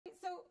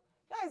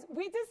guys,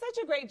 we did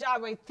such a great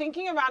job with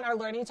thinking around our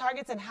learning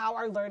targets and how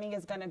our learning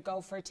is going to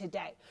go for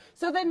today.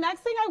 So the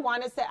next thing I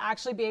want us to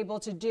actually be able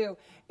to do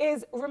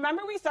is,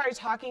 remember we started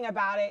talking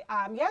about it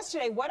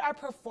yesterday, what our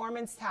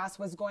performance task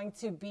was going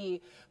to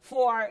be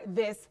for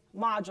this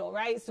module,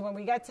 right? So when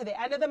we get to the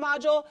end of the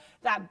module,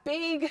 that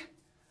big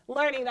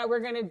learning that we're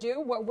going to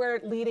do, what we're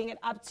leading it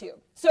up to.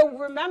 So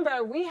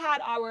remember, we had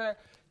our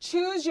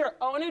Choose Your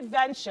Own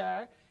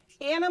Adventure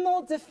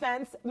Animal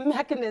Defense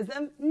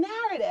Mechanism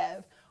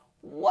Narrative.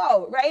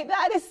 Whoa, right?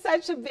 That is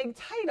such a big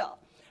title.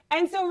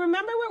 And so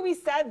remember when we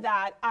said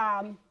that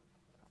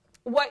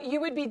what you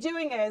would be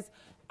doing is,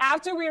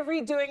 after we're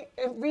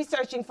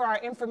researching for our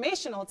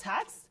informational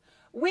text,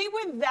 we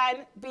would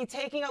then be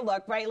taking a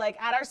look, right, like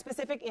at our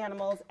specific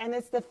animals and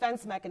its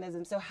defense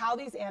mechanism, so how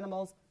these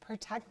animals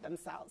protect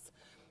themselves.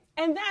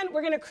 And then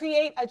we're going to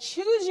create a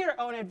Choose Your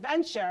Own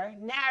Adventure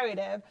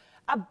narrative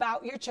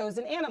about your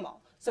chosen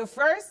animal. So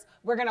first,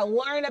 we're going to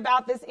learn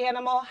about this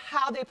animal,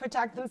 how they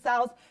protect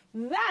themselves.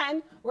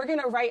 Then we're going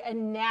to write a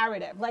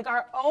narrative, like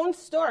our own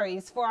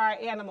stories for our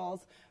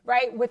animals,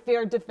 right, with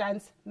their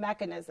defense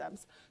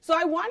mechanisms. So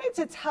I wanted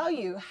to tell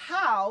you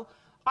how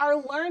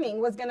our learning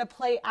was going to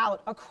play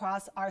out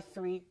across our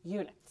 3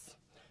 units.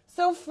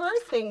 So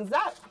first things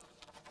up,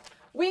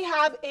 we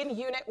have in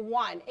Unit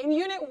 1. In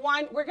Unit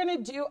 1, we're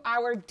going to do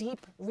our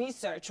deep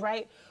research,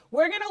 right?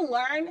 We're going to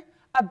learn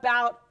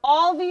about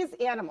all these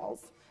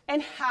animals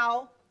and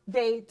how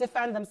they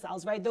defend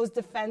themselves, right? Those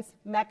defense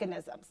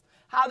mechanisms,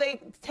 how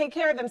they take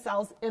care of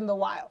themselves in the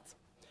wild.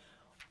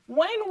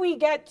 When we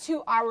get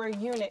to our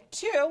Unit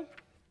 2,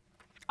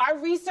 our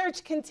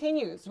research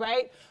continues,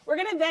 right? We're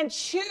going to then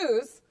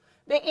choose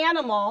the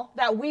animal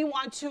that we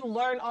want to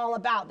learn all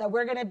about, that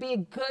we're going to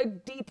be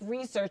good, deep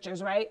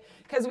researchers, right?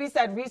 Because we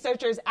said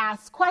researchers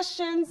ask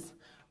questions,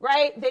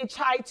 right? They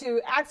try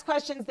to ask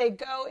questions. They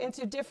go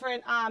into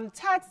different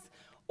texts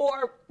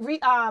or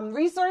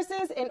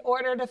resources in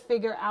order to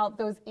figure out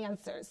those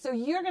answers. So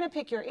you're going to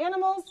pick your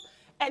animals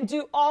and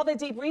do all the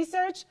deep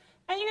research,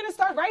 and you're going to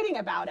start writing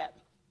about it.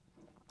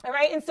 All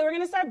right, and so we're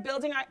going to start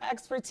building our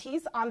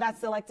expertise on that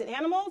selected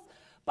animals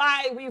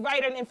by we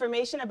write an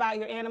information about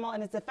your animal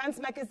and its defense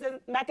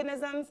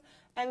mechanisms,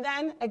 and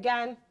then,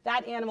 again,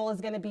 that animal is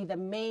going to be the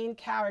main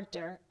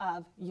character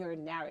of your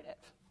narrative.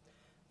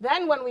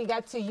 Then when we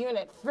get to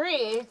Unit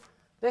 3,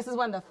 this is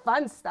when the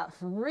fun stuff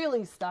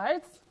really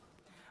starts.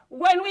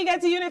 When we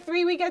get to Unit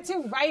 3, we get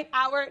to write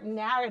our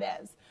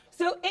narratives.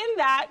 So in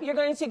that, you're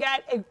going to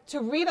get to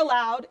read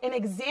aloud and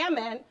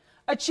examine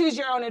a Choose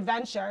Your Own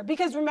Adventure.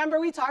 Because remember,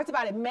 we talked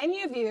about it.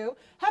 Many of you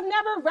have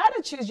never read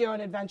a Choose Your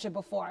Own Adventure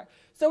before.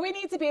 So we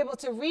need to be able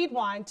to read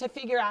one to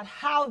figure out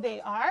how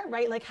they are,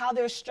 right? Like how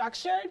they're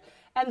structured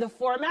and the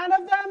format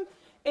of them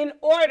in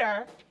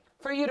order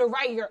for you to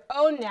write your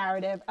own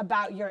narrative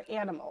about your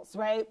animals,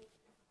 right?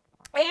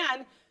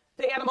 And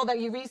the animal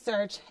that you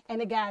research,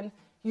 and again,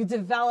 you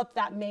develop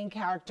that main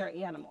character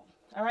animal.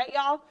 All right,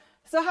 y'all?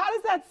 So how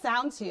does that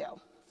sound to you?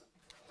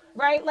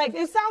 Right? Like,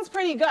 it sounds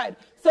pretty good.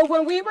 So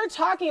when we were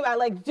talking about,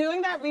 like,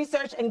 doing that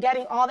research and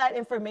getting all that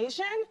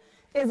information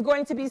is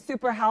going to be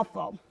super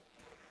helpful.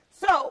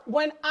 So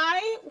when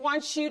I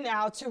want you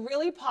now to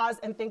really pause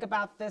and think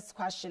about this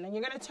question, and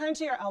you're going to turn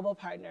to your elbow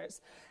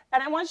partners,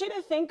 and I want you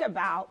to think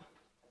about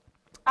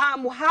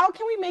how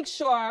can we make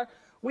sure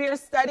we are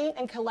studying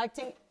and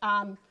collecting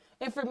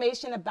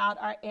information about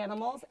our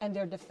animals and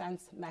their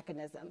defense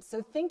mechanisms.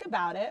 So think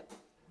about it.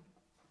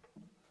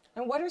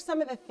 And what are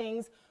some of the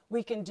things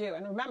we can do?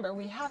 And remember,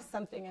 we have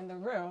something in the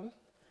room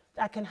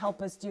that can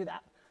help us do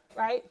that,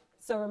 right?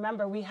 So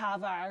remember, we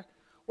have our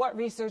What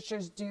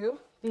Researchers Do,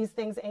 These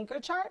Things anchor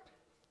chart.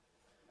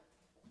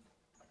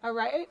 All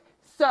right?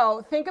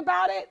 So think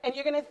about it, and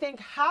you're going to think,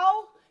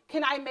 how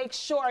can I make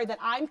sure that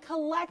I'm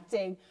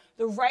collecting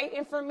the right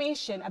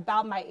information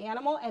about my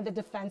animal and the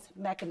defense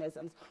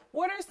mechanisms?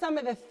 What are some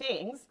of the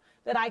things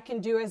that I can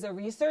do as a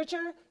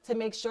researcher to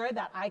make sure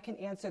that I can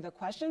answer the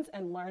questions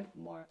and learn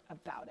more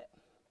about it?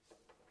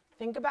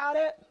 Think about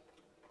it,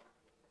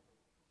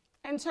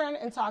 and turn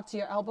and talk to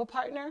your elbow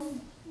partner.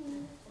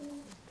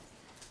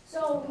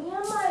 So me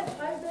and my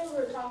partner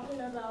were talking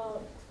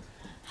about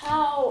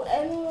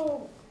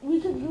how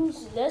we could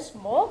use this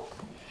book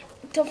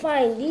to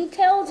find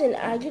details and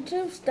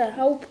adjectives to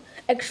help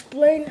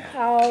explain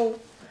how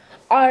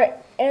our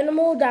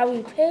animal that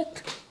we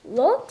picked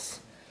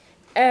looks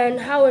and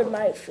how it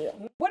might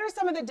feel. What are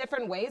some of the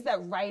different ways that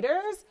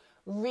writers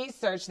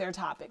research their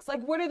topics?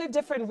 Like, what are the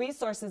different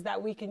resources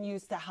that we can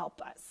use to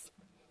help us?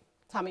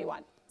 Tell me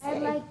one.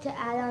 I'd like to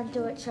add on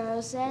to what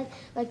Charles said.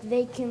 Like,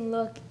 they can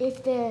look,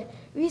 if they're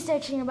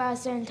researching about a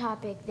certain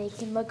topic, they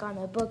can look on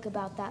a book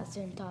about that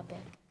certain topic.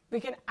 We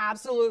can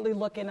absolutely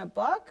look in a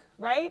book,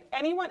 right?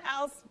 Anyone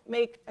else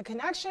make a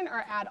connection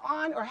or add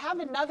on or have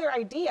another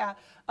idea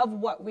of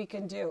what we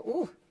can do?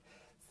 Ooh,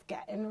 it's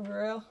getting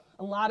real.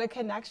 A lot of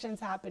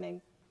connections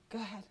happening. Go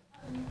ahead.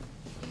 You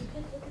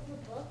could look at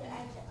the book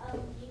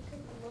and you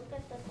could look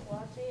at the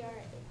glossary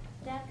or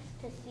index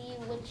to see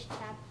which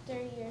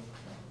chapter your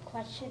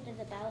question is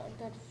about and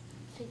then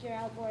figure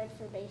out more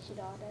information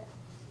on it.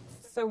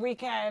 So we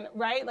can,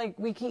 right, like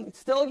we keep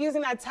still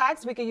using that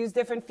text. We could use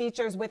different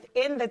features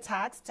within the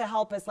text to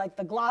help us, like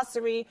the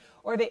glossary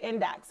or the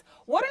index.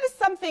 What is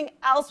something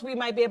else we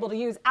might be able to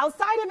use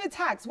outside of the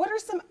text? What are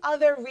some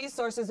other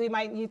resources we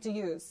might need to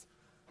use?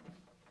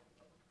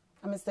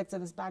 I'm going to stick to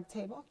this back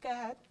table. Go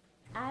ahead.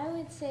 I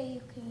would say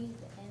you can use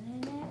the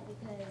internet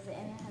because the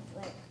internet has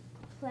like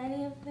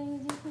plenty of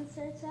things you can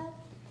search up,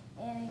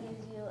 and it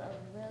gives you a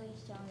really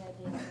strong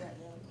idea of what you're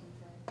looking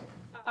for.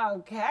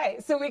 Okay,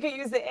 so we could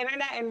use the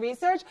internet and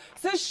research.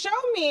 So show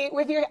me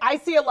with your, I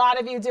see a lot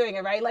of you doing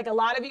it, right? Like a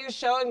lot of you are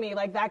showing me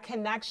like that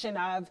connection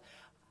of,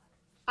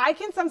 I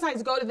can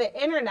sometimes go to the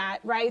internet,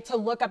 right, to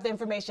look up the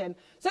information.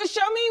 So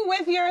show me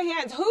with your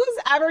hands, who's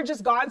ever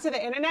just gone to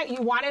the internet,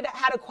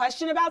 had a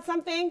question about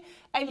something,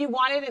 and you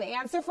wanted an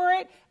answer for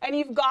it, and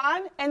you've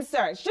gone and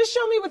searched. Just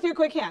show me with your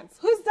quick hands.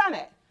 Who's done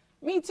it?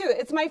 Me too.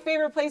 It's my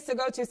favorite place to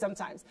go to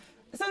sometimes.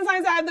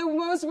 Sometimes I have the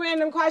most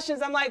random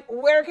questions. I'm like,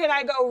 where can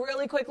I go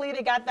really quickly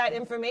to get that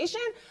information?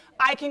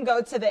 I can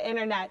go to the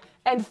internet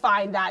and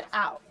find that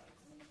out,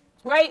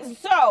 right?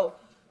 So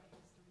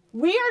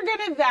we are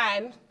going to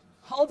then,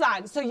 hold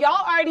on. So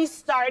y'all already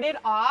started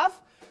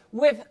off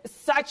with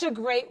such a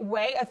great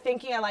way of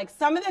thinking of like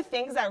some of the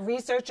things that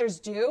researchers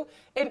do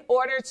in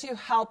order to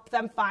help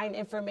them find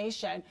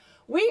information.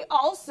 We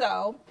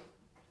also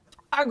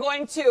are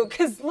going to,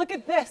 because look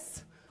at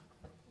this.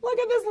 Look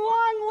at this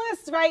long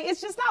list, right? It's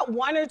just not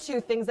one or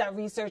two things that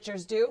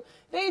researchers do.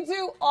 They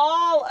do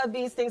all of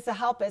these things to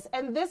help us.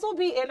 And this will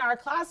be in our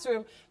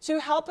classroom to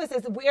help us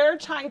as we're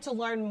trying to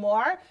learn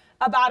more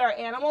about our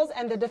animals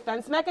and the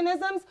defense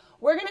mechanisms.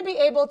 We're going to be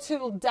able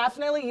to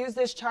definitely use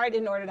this chart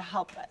in order to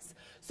help us.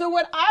 So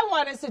what I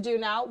want us to do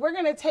now, we're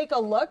going to take a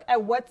look at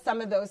what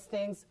some of those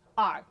things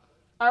are.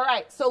 All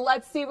right, so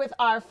let's see with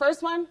our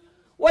first one.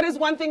 What is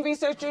one thing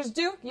researchers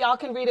do? Y'all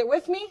can read it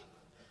with me.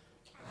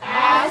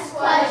 Ask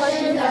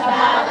questions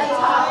about a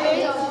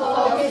topic of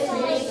focused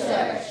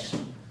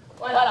research.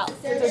 What else?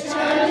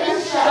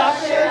 Determine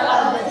structure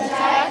of the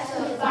text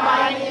to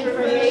find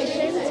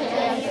information to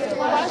answer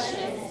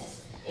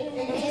questions.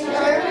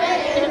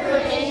 Interpret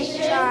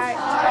information,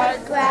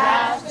 chart,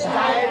 graphs,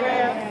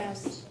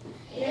 diagrams.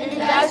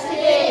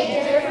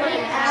 Investigate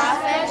different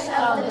aspects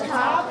of the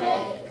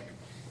topic.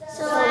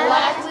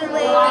 Select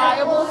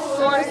reliable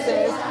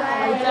sources,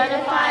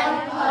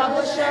 identifying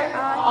publisher,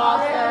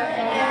 author,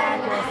 and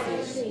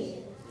accuracy.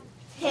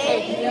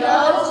 Take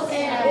notes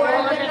and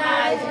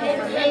organize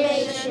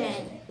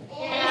information.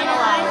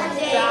 Analyze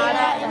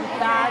data and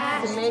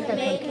facts to make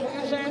a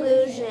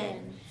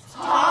conclusion.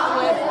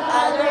 Talk with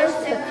others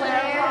to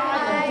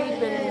clarify and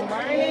deepen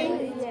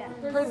learning.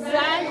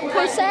 Present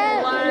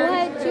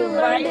what you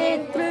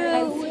learned through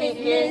and speak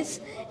it.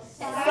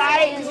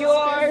 Cite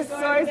your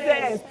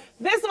sources.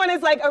 This one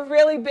is like a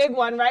really big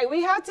one, right?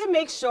 We have to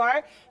make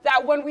sure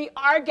that when we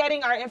are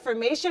getting our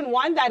information,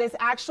 one, that is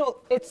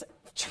actual, it's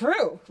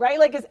true, right?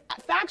 Like it's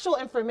factual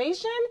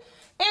information,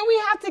 and we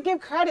have to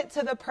give credit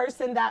to the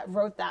person that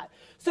wrote that.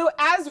 So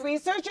as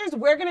researchers,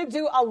 we're going to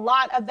do a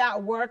lot of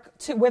that work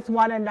with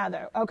one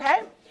another,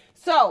 okay?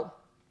 So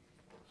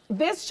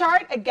this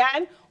chart,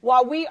 again,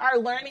 while we are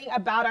learning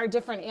about our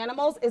different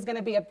animals, is going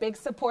to be a big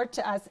support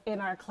to us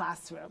in our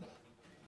classroom.